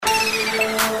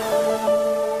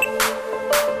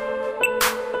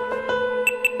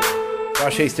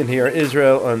Josh Hasten here,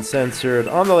 Israel Uncensored,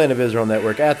 on the Land of Israel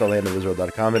Network at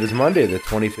thelandofisrael.com. It is Monday, the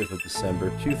 25th of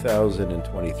December,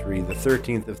 2023, the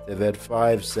 13th of Tevet,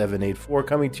 5784,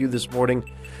 coming to you this morning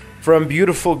from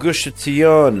beautiful Gush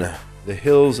Etzion, the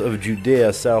hills of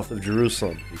Judea, south of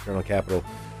Jerusalem, the eternal capital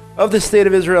of the state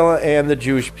of Israel and the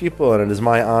Jewish people. And it is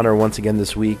my honor once again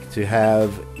this week to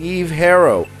have Eve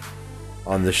Harow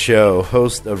on the show,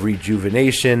 host of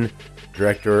Rejuvenation,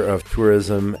 Director of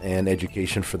Tourism and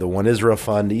Education for the One Israel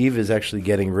Fund. Eve is actually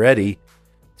getting ready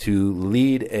to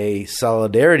lead a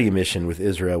solidarity mission with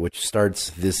Israel, which starts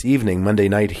this evening, Monday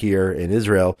night here in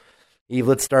Israel. Eve,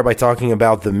 let's start by talking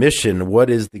about the mission. What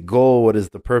is the goal? What is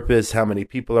the purpose? How many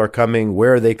people are coming?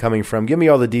 Where are they coming from? Give me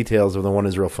all the details of the One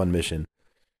Israel Fund mission.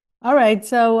 All right.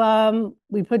 So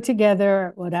we put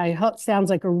together what I hope sounds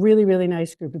like a really, really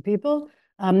nice group of people.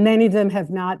 Many of them have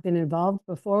not been involved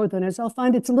before with the One Israel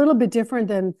Fund. It's a little bit different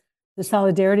than the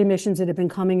solidarity missions that have been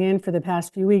coming in for the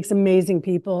past few weeks. Amazing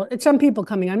people. It's some people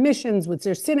coming on missions with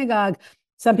their synagogue.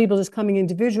 Some people just coming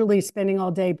individually, spending all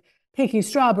day picking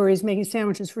strawberries, making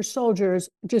sandwiches for soldiers,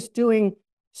 just doing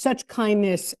such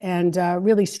kindness and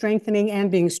really strengthening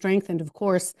and being strengthened, of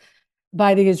course,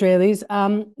 by the Israelis.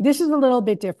 This is a little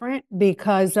bit different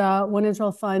because One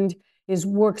Israel Fund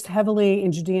works heavily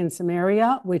in Judea and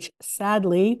Samaria, which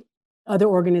sadly other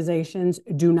organizations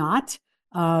do not.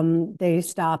 They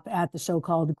stop at the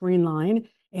so-called Green Line,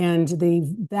 and the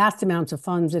vast amounts of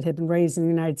funds that have been raised in the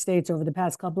United States over the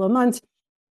past couple of months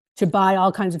to buy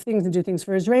all kinds of things and do things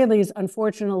for Israelis,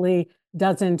 unfortunately,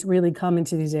 doesn't really come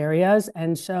into these areas.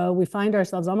 And so we find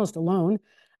ourselves almost alone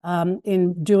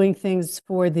in doing things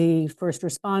for the first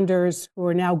responders who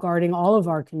are now guarding all of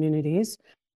our communities.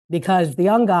 Because the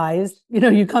young guys,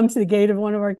 you come to the gate of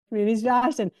one of our communities,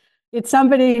 Josh, and it's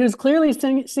somebody who's clearly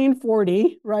seen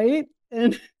 40, right?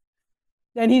 And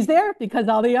he's there because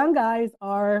all the young guys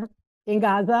are in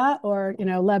Gaza or,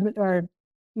 Lebanon or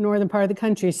northern part of the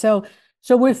country. So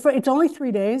it's only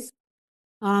 3 days.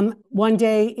 One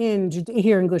day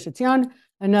here in Gush Etzion,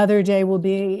 another day will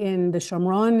be in the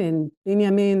Shomron, in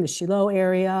Binyamin, the Shiloh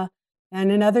area. And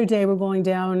another day we're going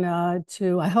down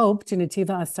I hope, to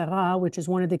Netiva Asara, which is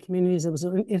one of the communities that was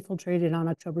infiltrated on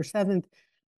October 7th,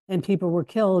 and people were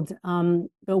killed.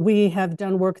 But we have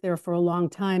done work there for a long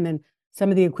time, and some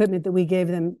of the equipment that we gave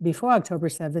them before October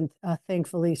 7th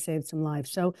thankfully saved some lives.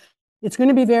 So it's going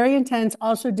to be very intense.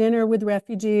 Also dinner with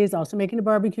refugees, also making a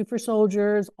barbecue for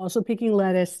soldiers, also picking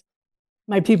lettuce.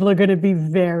 My people are going to be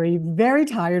very, very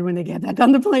tired when they get back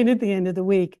on the plane at the end of the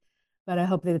week, but I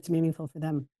hope that it's meaningful for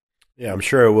them. Yeah, I'm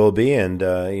sure it will be. And,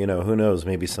 who knows,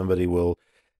 maybe somebody will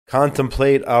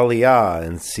contemplate Aliyah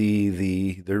and see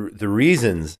the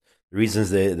reasons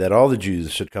that all the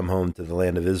Jews should come home to the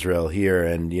land of Israel here.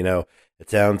 And, it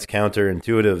sounds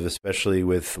counterintuitive, especially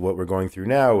with what we're going through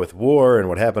now with war and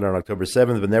what happened on October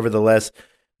 7th. But nevertheless,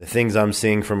 the things I'm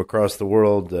seeing from across the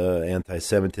world,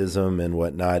 anti-Semitism and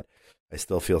whatnot, I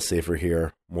still feel safer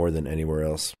here more than anywhere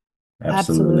else.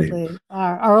 Absolutely.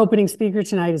 Our opening speaker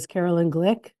tonight is Carolyn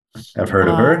Glick. I've heard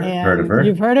of her.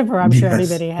 You've heard of her. I'm sure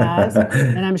everybody has.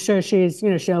 And I'm sure she's,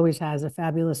 she always has a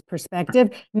fabulous perspective,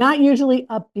 not usually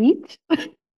upbeat,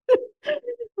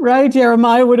 right?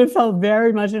 Jeremiah would have felt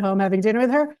very much at home having dinner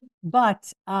with her,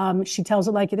 but she tells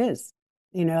it like it is,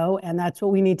 and that's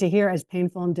what we need to hear, as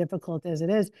painful and difficult as it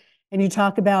is. And you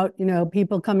talk about,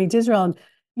 people coming to Israel,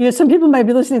 and some people might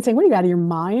be listening and saying, what are you out of your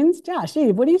minds? Josh,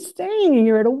 Eve, what are you saying? And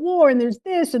you're at a war, and there's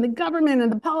this, and the government,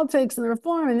 and the politics, and the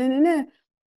reform, and.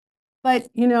 But,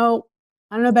 I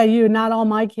don't know about you, not all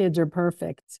my kids are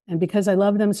perfect. And because I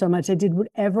love them so much, I did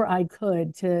whatever I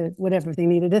could to whatever. If they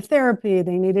needed a therapy,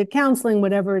 they needed counseling,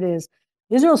 whatever it is.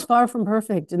 Israel's far from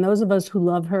perfect. And those of us who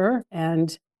love her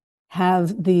and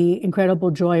have the incredible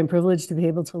joy and privilege to be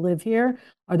able to live here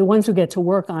are the ones who get to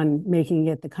work on making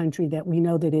it the country that we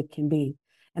know that it can be.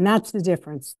 And that's the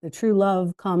difference. The true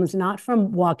love comes not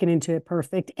from walking into it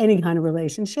perfect, any kind of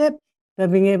relationship, but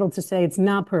being able to say it's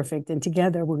not perfect, and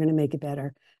together we're going to make it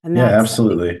better. And that's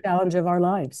absolutely the challenge of our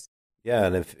lives. Yeah,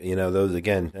 and if those,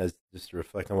 again, as just to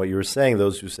reflect on what you were saying,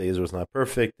 those who say Israel's not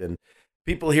perfect, and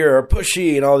people here are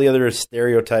pushy, and all the other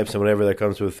stereotypes and whatever that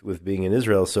comes with being in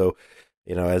Israel. So,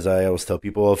 as I always tell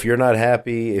people, if you're not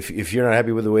happy, if you're not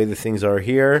happy with the way the things are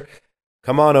here,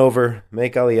 come on over,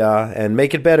 make Aliyah, and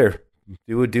make it better.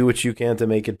 Do what you can to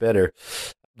make it better.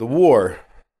 The war,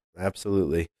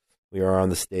 absolutely. We are on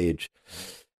the stage.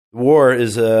 The war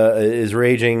is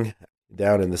raging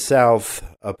down in the south,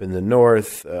 up in the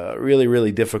north. Really,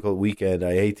 really difficult weekend.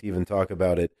 I hate to even talk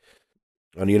about it.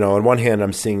 And, on one hand,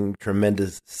 I'm seeing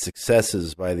tremendous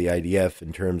successes by the IDF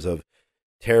in terms of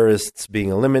terrorists being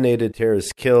eliminated,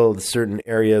 terrorists killed, certain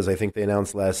areas. I think they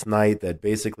announced last night that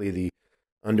basically the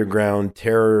underground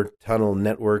terror tunnel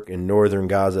network in northern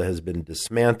Gaza has been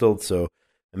dismantled. So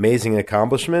amazing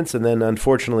accomplishments. And then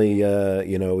unfortunately,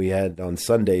 we had on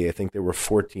Sunday, I think there were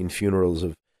 14 funerals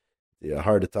of,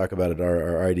 hard to talk about it,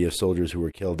 our IDF soldiers who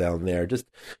were killed down there. Just,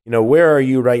 where are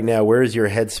you right now? Where is your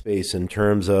headspace in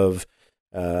terms of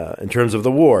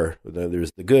the war?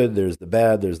 There's the good, there's the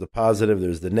bad, there's the positive,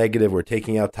 there's the negative. We're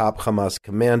taking out top Hamas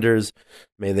commanders.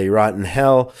 May they rot in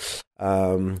hell.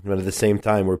 But at the same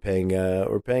time, we're paying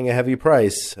a heavy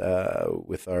price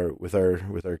with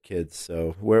our kids.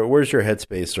 So where's your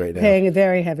headspace right now? Paying a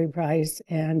very heavy price,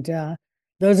 and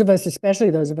those of us, especially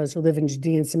those of us who live in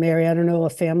Judea and Samaria, I don't know a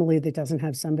family that doesn't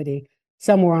have somebody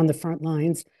somewhere on the front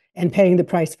lines, and paying the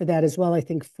price for that as well. I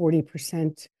think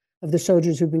 40% of the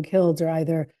soldiers who've been killed are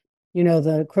either,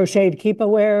 the crocheted kippah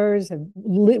wearers,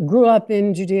 grew up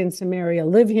in Judea and Samaria,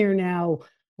 live here now,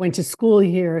 went to school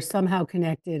here, somehow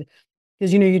connected.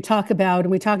 Because, we talk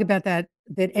about that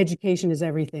education is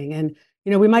everything. And,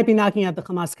 we might be knocking out the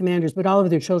Hamas commanders, but all of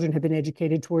their children have been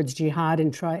educated towards jihad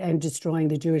and destroying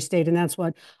the Jewish state. And that's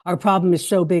what our problem is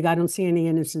so big. I don't see any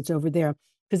innocence over there.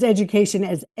 Because education,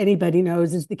 as anybody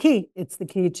knows, is the key. It's the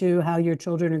key to how your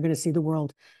children are going to see the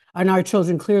world. And our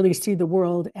children clearly see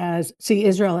Israel as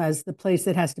the place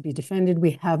that has to be defended.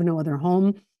 We have no other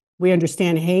home. We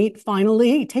understand hate.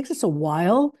 Finally, it takes us a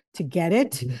while to get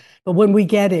it, but when we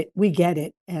get it, we get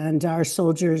it. And our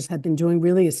soldiers have been doing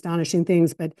really astonishing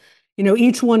things. But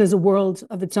each one is a world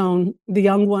of its own. The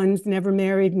young ones never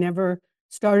married, never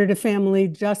started a family,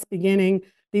 just beginning.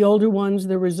 The older ones,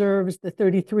 the reserves, the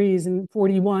 33s and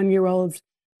 41-year-olds,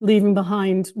 leaving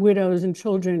behind widows and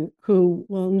children who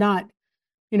will not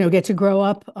get to grow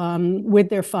up with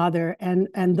their father, and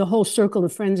the whole circle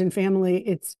of friends and family.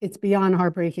 It's beyond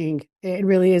heartbreaking. It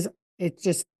really is.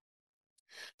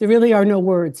 There really are no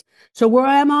words. So where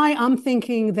am I? I'm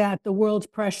thinking that the world's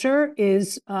pressure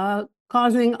is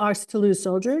causing us to lose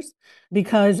soldiers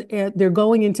because they're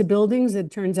going into buildings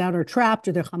that turns out are trapped,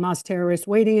 or they're Hamas terrorists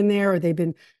waiting in there, or they've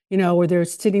been, or they're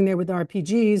sitting there with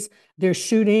RPGs. They're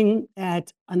shooting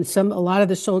at, a lot of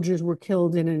the soldiers were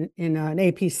killed in an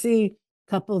APC.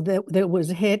 Couple that was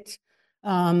hit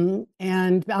and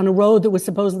on a road that was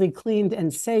supposedly cleaned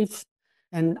and safe,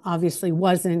 and obviously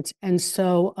wasn't. And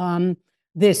so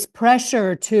this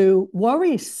pressure to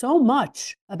worry so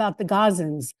much about the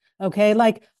Gazans, okay?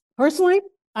 Like, personally,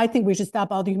 I think we should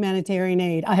stop all the humanitarian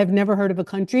aid. I have never heard of a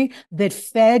country that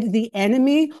fed the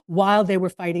enemy while they were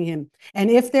fighting him. And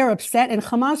if they're upset, and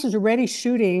Hamas is already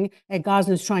shooting at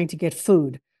Gazans trying to get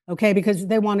food, okay, because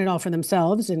they want it all for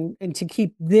themselves and to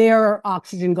keep their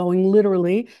oxygen going,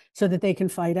 literally, so that they can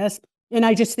fight us. And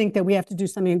I just think that we have to do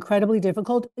something incredibly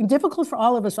difficult for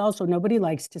all of us also. Nobody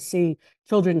likes to see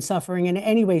children suffering in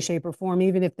any way, shape, or form,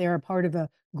 even if they're a part of a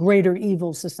greater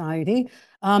evil society.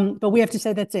 But we have to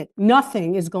say that's it.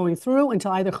 Nothing is going through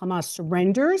until either Hamas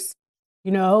surrenders,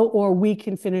 or we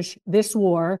can finish this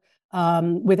war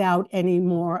without any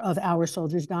more of our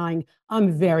soldiers dying.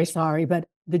 I'm very sorry, but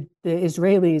the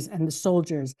Israelis and the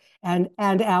soldiers and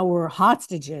our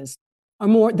hostages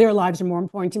their lives are more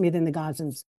important to me than the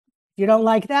Gazans. If you don't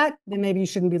like that, then maybe you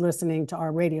shouldn't be listening to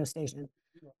our radio station.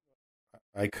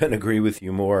 I couldn't agree with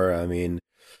you more. I mean,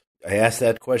 I asked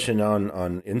that question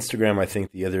on Instagram, I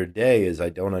think the other day, is I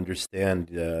don't understand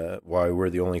why we're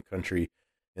the only country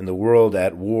in the world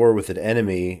at war with an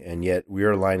enemy, and yet we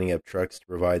are lining up trucks to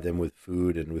provide them with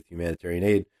food and with humanitarian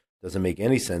aid. Doesn't make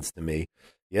any sense to me.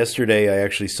 Yesterday, I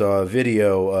actually saw a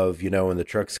video of, when the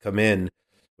trucks come in,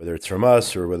 whether it's from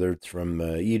us or whether it's from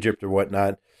Egypt or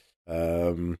whatnot,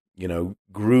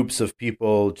 groups of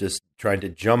people just trying to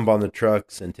jump on the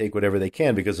trucks and take whatever they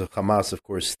can, because of Hamas, of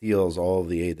course, steals all of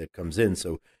the aid that comes in.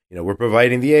 So, we're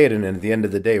providing the aid, and at the end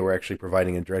of the day, we're actually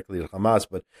providing it directly to Hamas.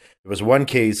 But there was one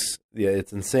case,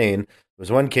 it's insane. There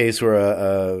was one case where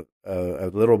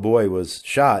a little boy was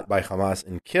shot by Hamas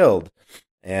and killed,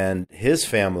 and his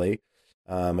family,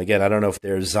 again, I don't know if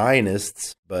they're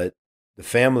Zionists, but the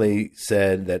family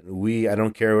said that I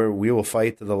don't care, we will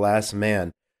fight to the last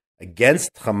man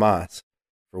against Hamas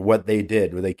for what they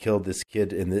did, where they killed this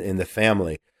kid in the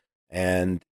family.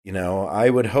 And, I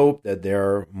would hope that there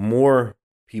are more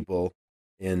people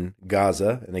in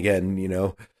Gaza. And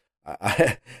again,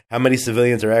 how many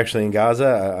civilians are actually in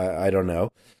Gaza? I don't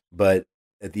know. But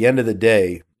at the end of the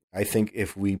day, I think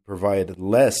if we provide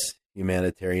less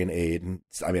humanitarian aid,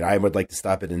 I mean, I would like to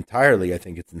stop it entirely. I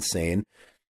think it's insane.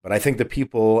 But I think the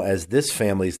people, as this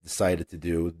family's decided to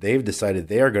do, they've decided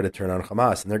they are going to turn on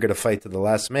Hamas, and they're going to fight to the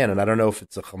last man. And I don't know if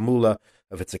it's a Hamula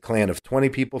if it's a clan of 20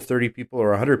 people, 30 people, or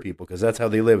 100 people, because that's how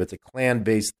they live. It's a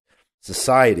clan-based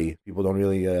society. People don't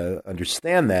really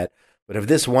understand that. But if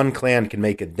this one clan can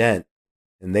make a dent,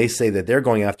 and they say that they're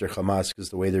going after Hamas because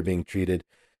the way they're being treated,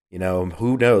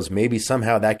 who knows? Maybe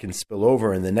somehow that can spill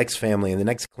over, and the next family and the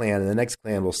next clan and the next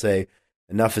clan will say,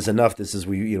 enough is enough. This is,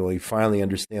 we finally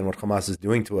understand what Hamas is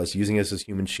doing to us, using us as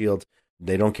human shields.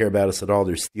 They don't care about us at all.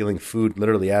 They're stealing food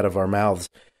literally out of our mouths.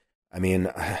 I mean,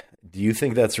 do you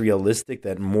think that's realistic,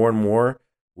 that more and more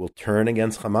will turn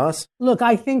against Hamas? Look,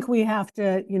 I think we have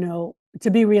to,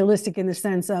 to be realistic in the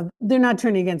sense of they're not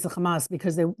turning against the Hamas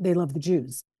because they love the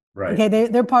Jews. Right. Okay,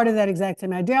 they're part of that exact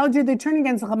same ideology. They turn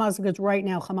against the Hamas because right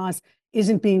now Hamas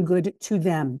isn't being good to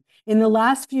them. In the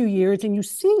last few years, and you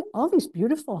see all these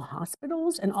beautiful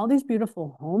hospitals and all these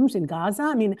beautiful homes in Gaza.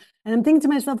 I mean, and I'm thinking to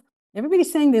myself,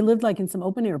 everybody's saying they lived like in some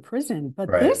open air prison, but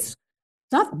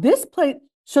not this place.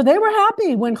 So they were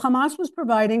happy when Hamas was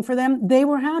providing for them. They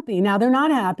were happy. Now they're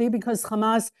not happy because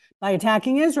Hamas, by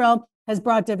attacking Israel, has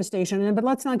brought devastation in. But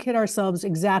let's not kid ourselves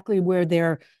exactly where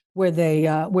their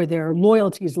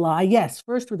loyalties lie. Yes,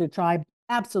 first with their tribe,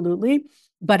 absolutely.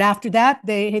 But after that,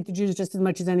 they hate the Jews just as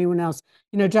much as anyone else.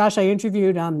 Josh, I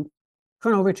interviewed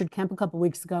Colonel Richard Kemp a couple of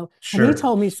weeks ago, and he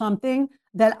told me something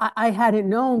that I hadn't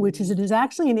known, which is it is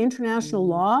actually an international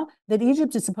law that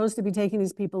Egypt is supposed to be taking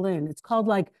these people in. It's called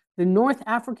like the North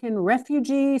African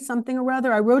Refugee something or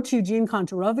other. I wrote to Eugene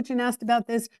Kontorovich and asked about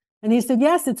this, and he said,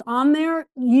 yes, it's on there.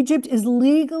 Egypt is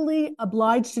legally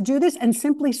obliged to do this, and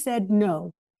simply said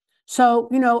no. So,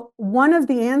 one of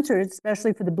the answers,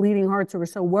 especially for the bleeding hearts who are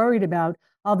so worried about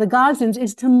the Gazans,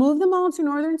 is to move them all to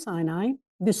northern Sinai,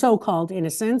 the so-called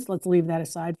innocents. Let's leave that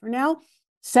aside for now.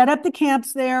 Set up the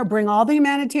camps there, bring all the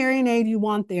humanitarian aid you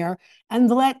want there,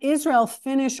 and let Israel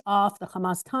finish off the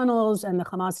Hamas tunnels and the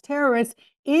Hamas terrorists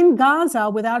in Gaza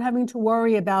without having to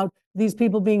worry about these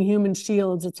people being human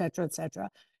shields, et cetera, et cetera.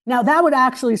 Now, that would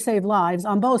actually save lives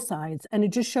on both sides, and it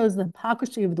just shows the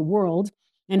hypocrisy of the world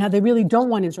and how they really don't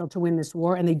want Israel to win this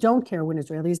war, and they don't care when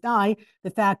Israelis die.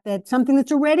 The fact that something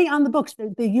that's already on the books,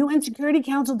 the UN Security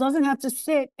Council doesn't have to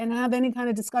sit and have any kind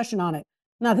of discussion on it.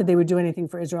 Not that they would do anything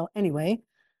for Israel anyway.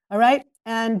 All right.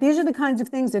 And these are the kinds of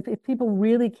things that if people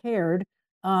really cared,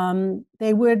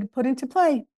 they would put into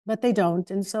play, but they don't.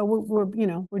 And so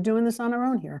we're doing this on our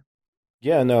own here.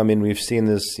 Yeah, no, I mean, we've seen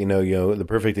this, the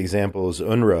perfect example is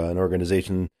UNRWA, an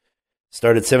organization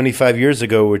started 75 years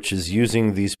ago, which is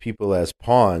using these people as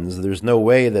pawns. There's no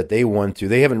way that they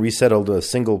haven't resettled a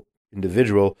single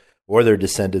individual or their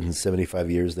descendants in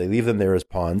 75 years. They leave them there as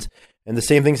pawns. And the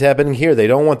same thing's happening here. They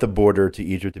don't want the border to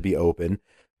Egypt to be open,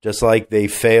 just like they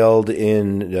failed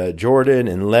in Jordan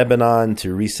and Lebanon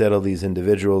to resettle these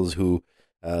individuals who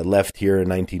left here in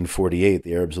 1948.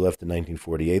 The Arabs left in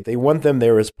 1948. They want them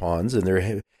there as pawns, and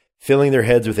they're filling their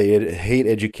heads with a hate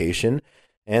education.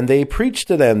 And they preach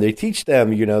to them, they teach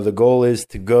them, the goal is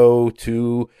to go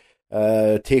to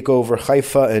take over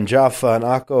Haifa and Jaffa and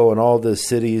Akko and all the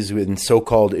cities in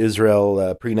so-called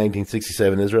Israel,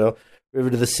 pre-1967 Israel,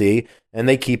 river to the sea, and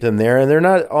they keep them there. And they're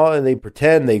not all, and they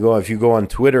pretend if you go on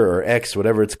Twitter or X,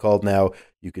 whatever it's called now,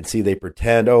 you can see they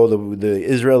pretend, the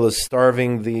Israel is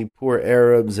starving the poor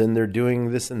Arabs and they're doing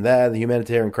this and that, the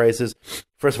humanitarian crisis.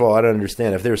 First of all, I don't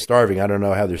understand. If they're starving, I don't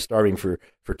know how they're starving for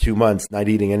 2 months, not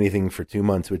eating anything for 2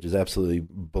 months, which is absolutely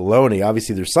baloney.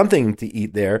 Obviously, there's something to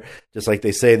eat there, just like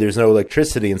they say there's no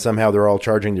electricity, and somehow they're all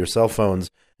charging their cell phones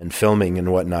and filming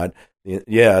and whatnot.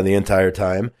 Yeah, the entire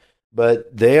time.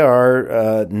 But they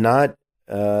are not,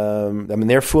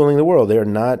 they're fooling the world. They're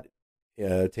not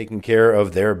taking care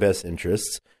of their best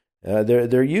interests.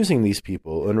 They're using these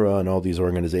people, UNRWA and all these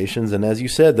organizations. And as you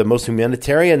said, the most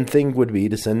humanitarian thing would be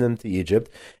to send them to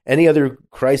Egypt. Any other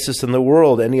crisis in the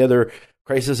world, any other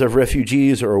crisis of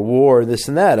refugees or war, this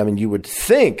and that. I mean, you would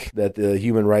think that the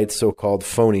human rights, so-called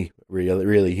phony,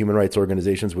 really human rights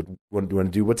organizations would want to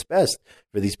do what's best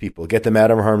for these people, get them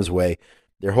out of harm's way.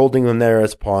 They're holding them there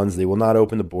as pawns. They will not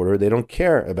open the border. They don't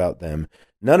care about them.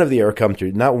 None of the Arab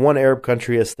countries, not one Arab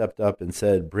country has stepped up and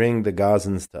said, bring the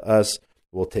Gazans to us.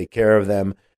 We'll take care of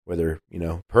them, whether,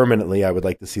 permanently. I would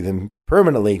like to see them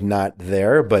permanently not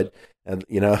there. But,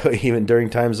 even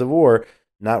during times of war,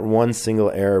 not one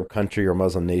single Arab country or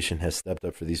Muslim nation has stepped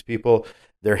up for these people.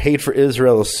 Their hate for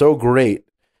Israel is so great.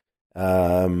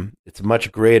 It's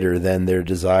much greater than their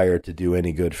desire to do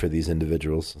any good for these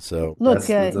individuals. So look,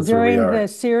 during the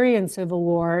Syrian civil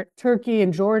war, Turkey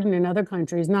and Jordan and other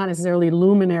countries, not necessarily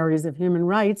luminaries of human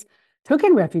rights, took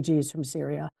in refugees from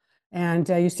Syria. And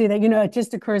you see that, it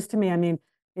just occurs to me, I mean,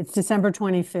 it's December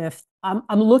 25th. I'm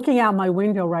looking out my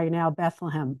window right now,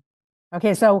 Bethlehem.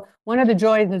 Okay, so one of the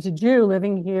joys as a Jew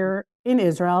living here in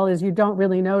Israel is you don't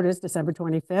really notice December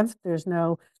 25th. There's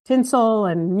no tinsel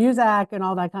and music and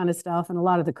all that kind of stuff, and a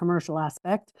lot of the commercial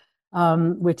aspect,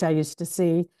 which I used to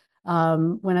see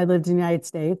when I lived in the United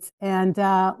States. And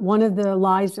one of the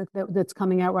lies that's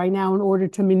coming out right now in order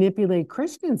to manipulate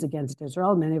Christians against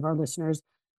Israel, many of our listeners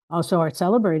also are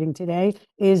celebrating today,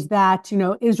 is that,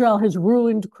 Israel has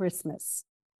ruined Christmas.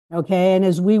 Okay, and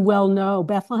as we well know,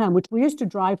 Bethlehem, which we used to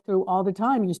drive through all the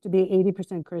time, used to be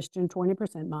 80% Christian,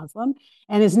 20% Muslim,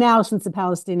 and is now, since the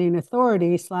Palestinian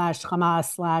Authority /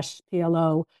 Hamas /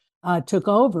 PLO took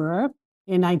over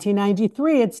in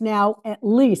 1993, it's now at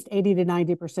least 80 to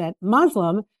 90%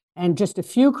 Muslim and just a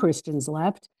few Christians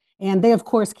left. And they, of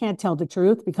course, can't tell the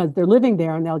truth because they're living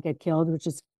there and they'll get killed, which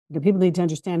is, people need to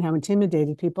understand how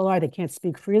intimidated people are. They can't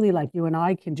speak freely like you and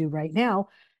I can do right now.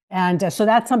 And so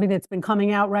that's something that's been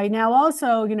coming out right now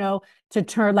also, to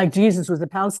turn, like Jesus was a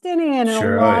Palestinian, and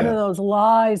a lot of those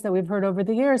lies that we've heard over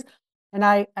the years. And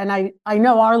I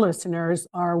know our listeners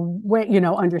are,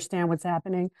 understand what's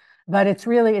happening, but it's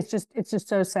just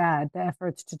so sad, the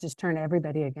efforts to just turn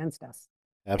everybody against us.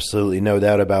 Absolutely. No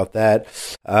doubt about that.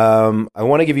 I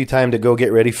want to give you time to go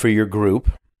get ready for your group.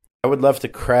 I would love to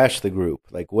crash the group.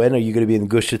 Like, when are you going to be in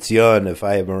Gush Etzion if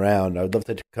I am around? I would love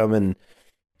to come and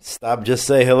stop, just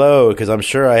say hello, because I'm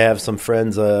sure I have some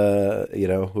friends, who are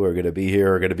going to be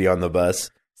here or going to be on the bus.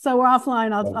 So we're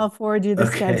offline. I'll forward you the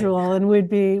schedule, and we'd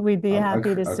be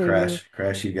happy to see you.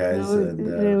 Crash you guys.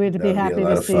 We'd be happy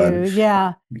to see you.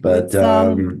 Yeah, but it's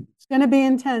going to be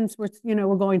intense. We're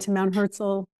going to Mount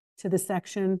Herzl, to the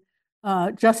section,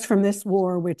 just from this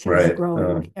war, which is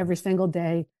growing every single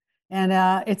day, and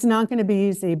it's not going to be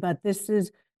easy. But this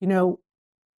is,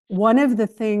 one of the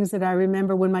things that I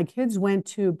remember when my kids went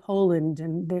to Poland,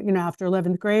 and after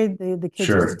 11th grade, the kids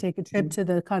used to take a trip to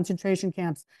the concentration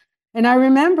camps. And I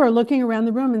remember looking around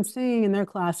the room and seeing in their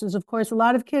classes, of course, a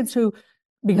lot of kids who,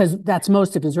 because that's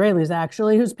most of Israelis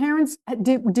actually, whose parents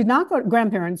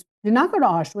grandparents did not go to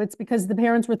Auschwitz because the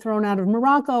parents were thrown out of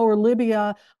Morocco or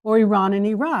Libya or Iran and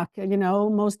Iraq.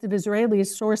 Most of Israelis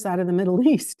source out of the Middle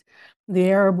East, the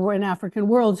Arab and African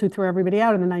worlds, who threw everybody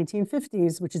out in the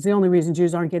 1950s, which is the only reason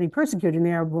Jews aren't getting persecuted in the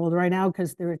Arab world right now,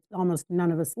 because there are almost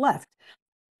none of us left.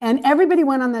 And everybody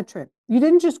went on that trip. You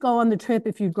didn't just go on the trip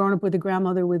if you'd grown up with a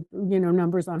grandmother with,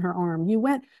 numbers on her arm. You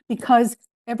went because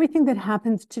everything that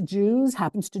happens to Jews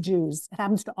happens to Jews. It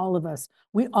happens to all of us.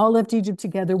 We all left Egypt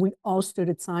together. We all stood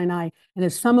at Sinai. And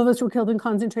if some of us were killed in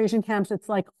concentration camps, it's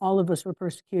like all of us were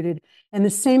persecuted. And the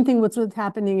same thing with what's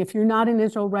happening. If you're not in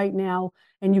Israel right now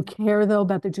and you care, though,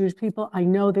 about the Jewish people, I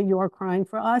know that you are crying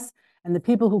for us. And the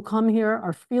people who come here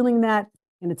are feeling that.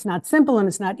 And it's not simple, and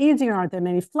it's not easy, and aren't there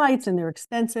many flights, and they're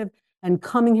expensive, and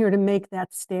coming here to make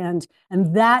that stand.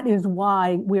 And that is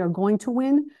why we are going to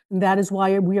win. And that is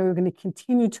why we are going to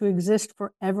continue to exist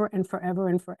forever and forever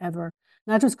and forever.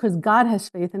 Not just because God has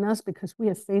faith in us, because we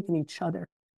have faith in each other.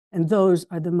 And those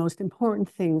are the most important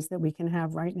things that we can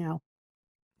have right now.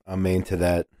 Amen to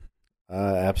that.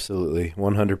 Absolutely.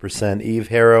 100%. Eve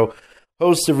Harow,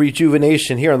 host of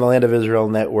Rejuvenation here on the Land of Israel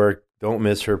Network. Don't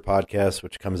miss her podcast,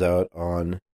 which comes out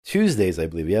on Tuesdays, I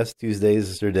believe. Yes, Tuesdays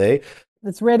is her day.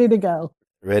 It's ready to go.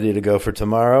 Ready to go for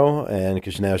tomorrow. And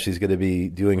because now she's going to be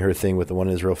doing her thing with the One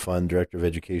Israel Fund, Director of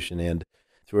Education and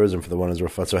Tourism for the One Israel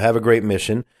Fund. So have a great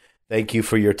mission. Thank you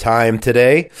for your time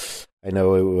today. I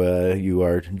know you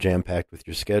are jam-packed with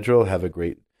your schedule. Have a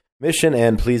great mission.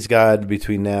 And please, God,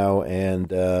 between now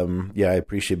and, I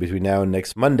appreciate between now and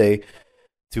next Monday,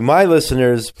 to my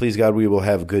listeners, please, God, we will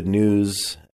have good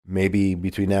news. Maybe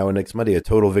between now and next Monday, a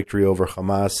total victory over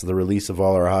Hamas, the release of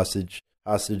all our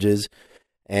hostages,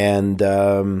 and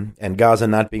Gaza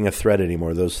not being a threat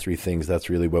anymore. Those three things, that's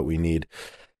really what we need.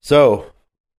 So,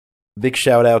 big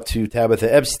shout out to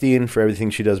Tabitha Epstein for everything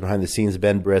she does behind the scenes.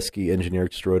 Ben Bresky, engineer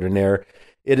extraordinaire.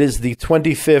 It is the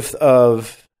 25th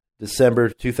of December,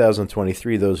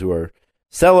 2023. Those who are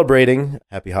celebrating,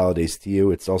 happy holidays to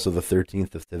you. It's also the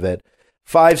 13th of Tevet.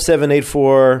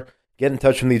 5784. Get in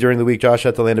touch with me during the week,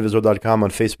 josh@thelandofisrael.com,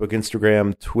 on Facebook,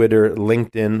 Instagram, Twitter,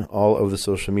 LinkedIn, all of the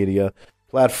social media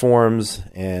platforms.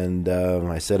 And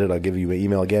I said it, I'll give you an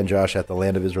email again,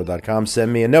 josh@thelandofisrael.com.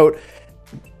 Send me a note.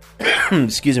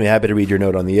 Excuse me, happy to read your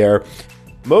note on the air.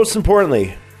 Most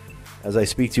importantly, as I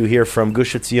speak to you here from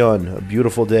Gush Etzion, a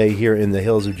beautiful day here in the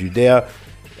hills of Judea.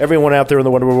 Everyone out there in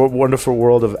the wonderful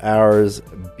world of ours,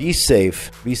 be safe.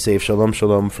 Be safe. Shalom,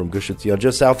 shalom from Gush Etzion,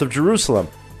 just south of Jerusalem,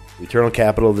 the eternal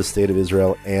capital of the state of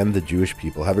Israel and the Jewish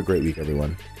people. Have a great week,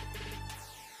 everyone.